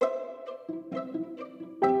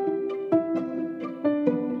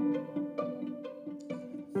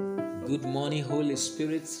Good morning, Holy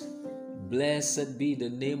Spirit. Blessed be the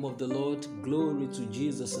name of the Lord. Glory to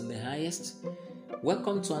Jesus in the highest.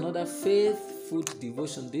 Welcome to another faithful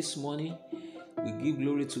devotion this morning. We give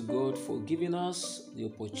glory to God for giving us the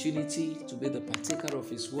opportunity to be the partaker of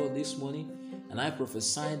His word this morning. And I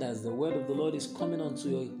prophesy that as the word of the Lord is coming unto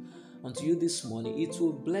you this morning, it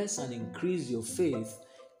will bless and increase your faith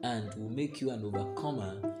and will make you an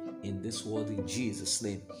overcomer in this world in Jesus'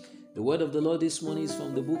 name. The word of the Lord this morning is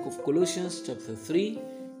from the book of Colossians chapter 3,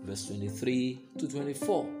 verse 23 to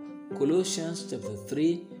 24. Colossians chapter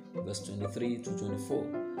 3, verse 23 to 24.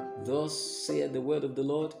 Thus saith the word of the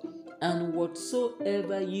Lord, and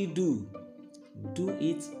whatsoever ye do, do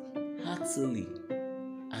it heartily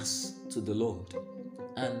as to the Lord,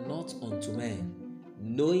 and not unto men,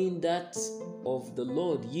 knowing that of the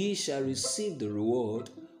Lord ye shall receive the reward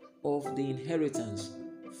of the inheritance,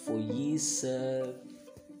 for ye serve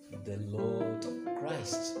the Lord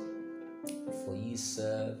Christ. For ye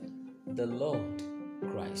serve the Lord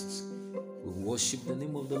Christ. We worship the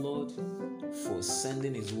name of the Lord for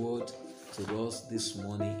sending His word to us this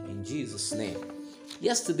morning in Jesus' name.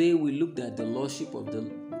 Yesterday we looked at the Lordship of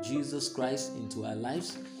Jesus Christ into our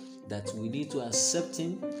lives, that we need to accept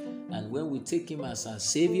Him, and when we take Him as our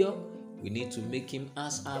Savior, we need to make Him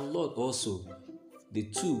as our Lord also. The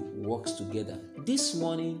two works together. This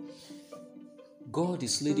morning, God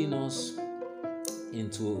is leading us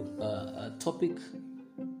into a topic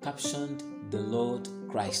captioned The Lord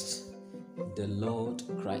Christ. The Lord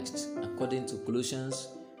Christ. According to Colossians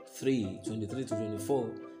 3, 23 to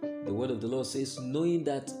 24, the word of the Lord says, knowing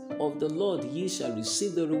that of the Lord ye shall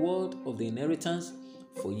receive the reward of the inheritance,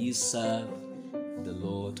 for ye serve the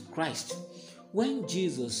Lord Christ. When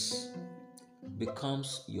Jesus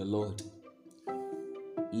becomes your Lord,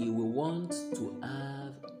 He will want to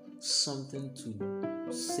have something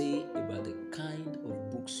to say about the kind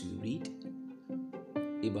of books you read,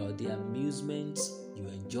 about the amusements you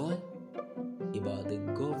enjoy, about the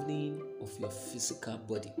governing of your physical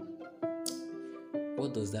body.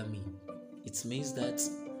 What does that mean? It means that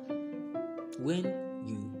when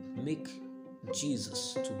you make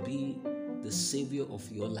Jesus to be the Savior of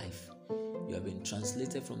your life, you have been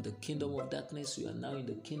translated from the kingdom of darkness, you are now in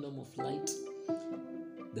the kingdom of light.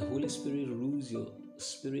 The Holy Spirit rules your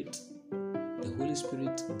spirit. The Holy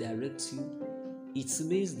Spirit directs you. It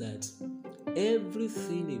means that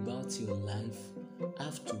everything about your life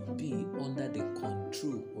has to be under the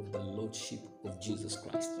control of the Lordship of Jesus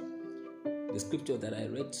Christ. The scripture that I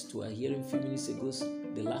read to our hearing a few minutes ago,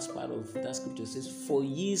 the last part of that scripture says, for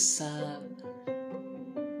ye serve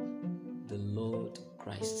the Lord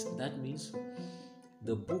Christ. That means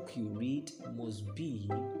the book you read must be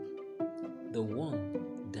the one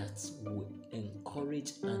that will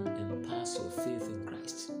encourage and empowers your faith in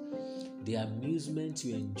Christ. The amusement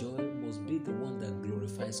you enjoy must be the one that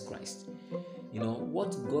glorifies Christ.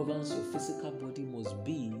 What governs your physical body must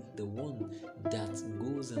be the one that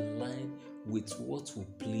goes in line with what will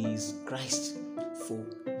please Christ. For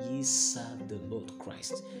ye serve the Lord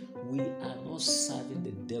Christ. We are not serving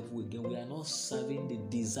the devil again. We are not serving the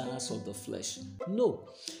desires of the flesh. No.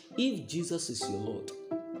 If Jesus is your Lord,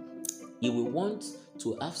 He will want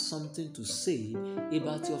to have something to say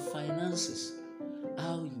about your finances,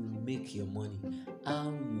 how you make your money,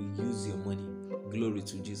 how you use your money. Glory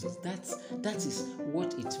to Jesus. That is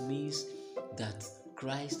what it means that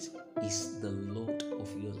Christ is the Lord of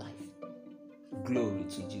your life. Glory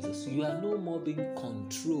to Jesus. You are no more being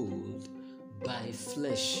controlled by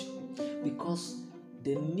flesh, because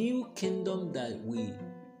the new kingdom that we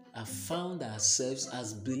have found ourselves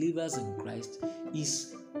as believers in Christ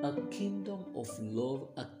is a kingdom of love,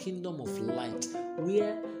 a kingdom of light,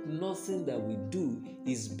 where nothing that we do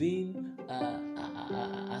is being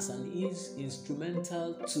as an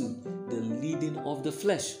instrumental to the leading of the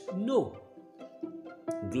flesh. No.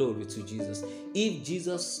 Glory to Jesus. If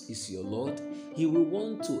Jesus is your Lord, He will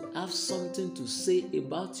want to have something to say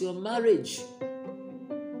about your marriage,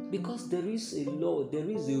 because there is a law, there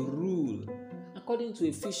is a rule. According to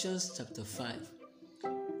Ephesians chapter 5,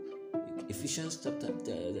 Ephesians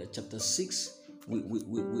chapter 6,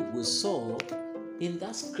 we saw in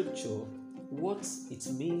that scripture what it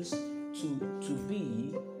means to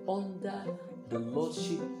be under the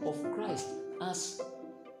Lordship of Christ as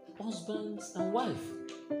husbands and wife.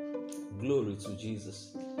 Glory to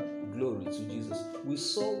Jesus. Glory to Jesus. We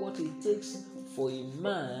saw what it takes for a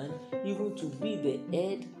man even to be the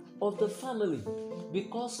head of the family,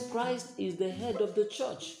 because Christ is the head of the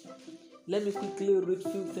church. Let me quickly read a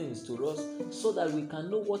few things to us so that we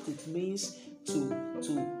can know what it means to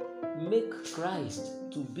make Christ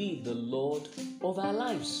to be the Lord of our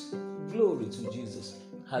lives. Glory to Jesus.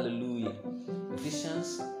 Hallelujah.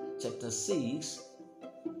 Ephesians chapter 6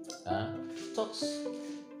 talks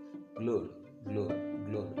glory, glory,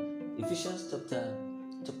 glory. Ephesians chapter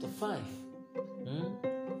 5,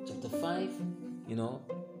 chapter 5,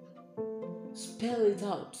 spell it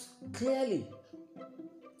out clearly.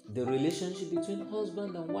 The relationship between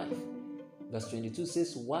husband and wife. Verse 22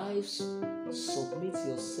 says, wives, submit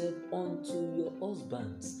yourself unto your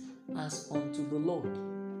husbands as unto the Lord.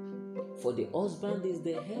 For the husband is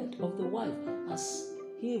the head of the wife, as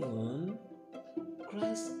even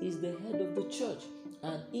Christ is the head of the church,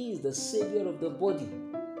 and he is the Savior of the body.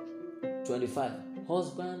 25.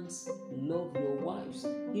 Husbands, love your wives,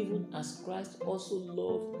 even as Christ also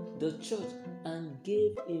loved the church and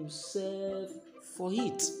gave himself for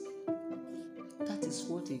it. That is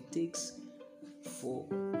what it takes for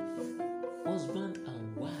husband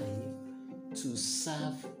and wife to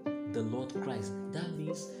serve the Lord Christ. That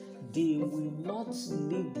means they will not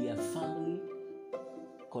leave their family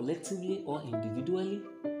collectively or individually,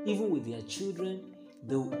 even with their children,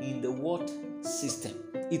 in the world system.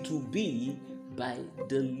 It will be by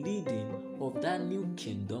the leading of that new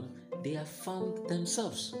kingdom they have found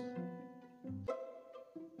themselves.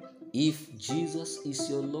 If Jesus is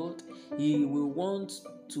your Lord, he will want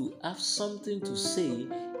to have something to say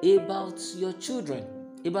about your children,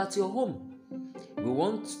 about your home. We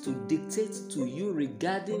want to dictate to you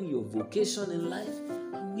regarding your vocation in life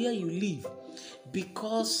and where you live,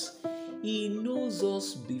 because he knows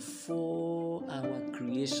us before our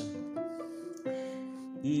creation.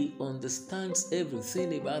 He understands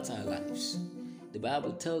everything about our lives. The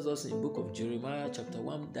Bible tells us in the book of Jeremiah chapter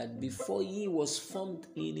 1 that before he was formed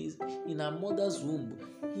in our mother's womb,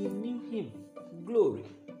 he knew him. Glory.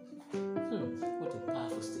 What a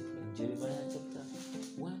powerful statement. Jeremiah chapter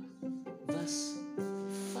 1 verse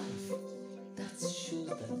 5. That shows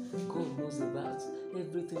that God knows about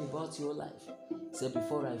everything about your life. He said,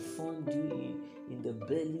 before I formed you in the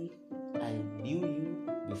belly, I knew you.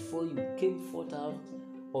 Before you came forth out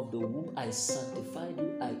of the womb, I sanctified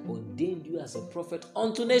you. I ordained you as a prophet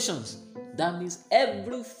unto nations. That means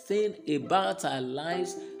everything about our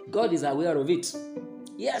lives, God is aware of it.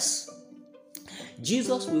 Yes.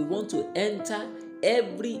 Jesus will want to enter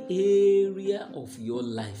every area of your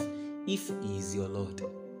life if he is your Lord.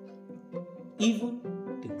 Even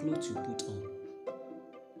the clothes you put on.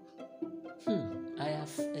 I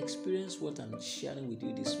have experienced what I'm sharing with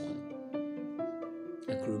you this morning.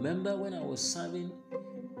 I can remember when I was serving,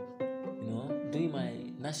 doing my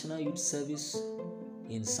national youth service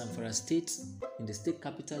in Zamfara State, in the state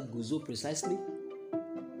capital, Gusau precisely.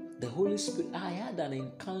 The Holy Spirit, I had an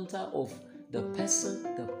encounter of the person,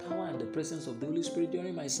 the power and the presence of the Holy Spirit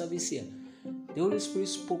during my service here. The Holy Spirit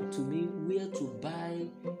spoke to me where to buy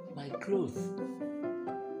my clothes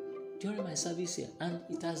during my service here. And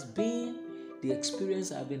it has been the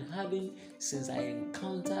experience I've been having since I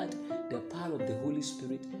encountered the power of the Holy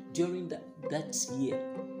Spirit during that year.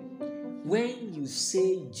 When you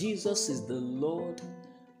say Jesus is the Lord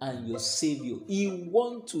and your Savior, he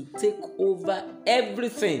wants to take over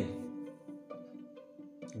everything.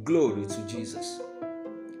 Glory to Jesus.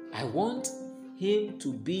 I want him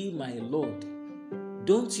to be my Lord.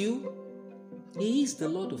 Don't you? He is the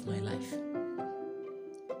Lord of my life.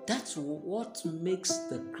 That's what makes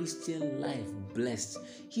the Christian life blessed.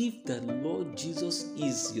 If the Lord Jesus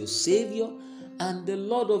is your Savior and the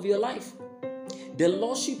Lord of your life. The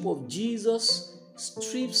Lordship of Jesus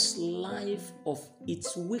strips life of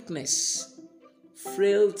its weakness,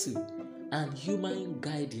 frailty, and human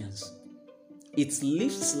guidance. It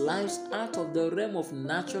lifts lives out of the realm of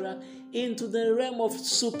natural into the realm of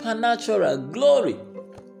supernatural glory.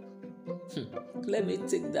 Let me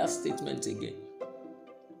take that statement again.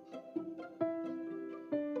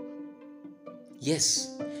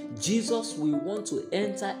 Yes, Jesus will want to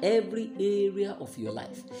enter every area of your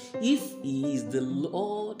life if he is the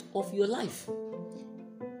Lord of your life.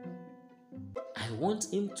 I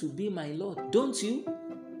want him to be my Lord, don't you?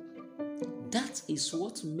 That is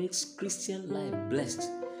what makes Christian life blessed.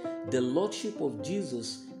 The Lordship of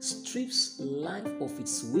Jesus strips life of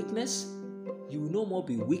its weakness. You will no more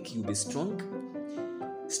be weak, you'll be strong.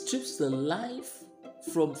 Strips the life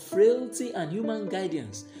from frailty and human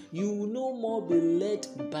guidance. You will no more be led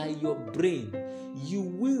by your brain. You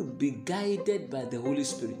will be guided by the Holy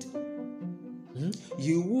Spirit.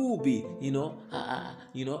 You will be,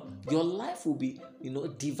 your life will be,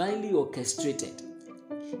 divinely orchestrated.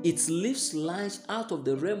 It lifts life out of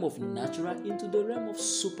the realm of natural into the realm of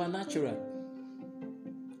supernatural.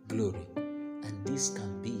 Glory. And this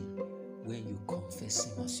can be when you confess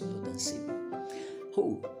him as your Lord and Savior.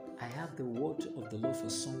 Oh, I have the word of the Lord for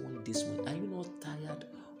someone this morning. Are you not tired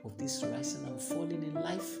of this rising and falling in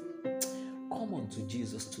life? Come on to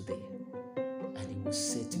Jesus today, and He will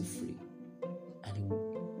set you free, and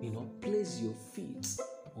He will, place your feet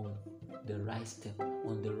on the right step,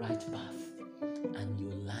 on the right path, and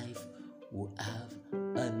your life will have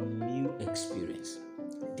a new experience.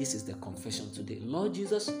 This is the confession today. Lord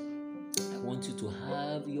Jesus, I want you to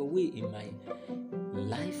have your way in my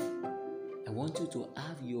life. I want you to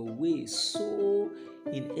have your way so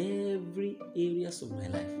in every areas of my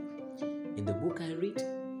life. In the book I read,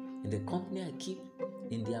 in the company I keep,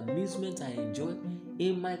 in the amusement I enjoy,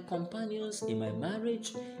 in my companions, in my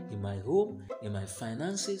marriage, in my home, in my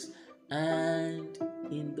finances, and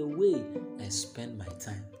in the way I spend my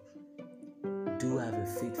time. Do have a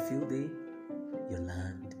faith-filled day. Your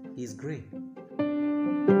land is green.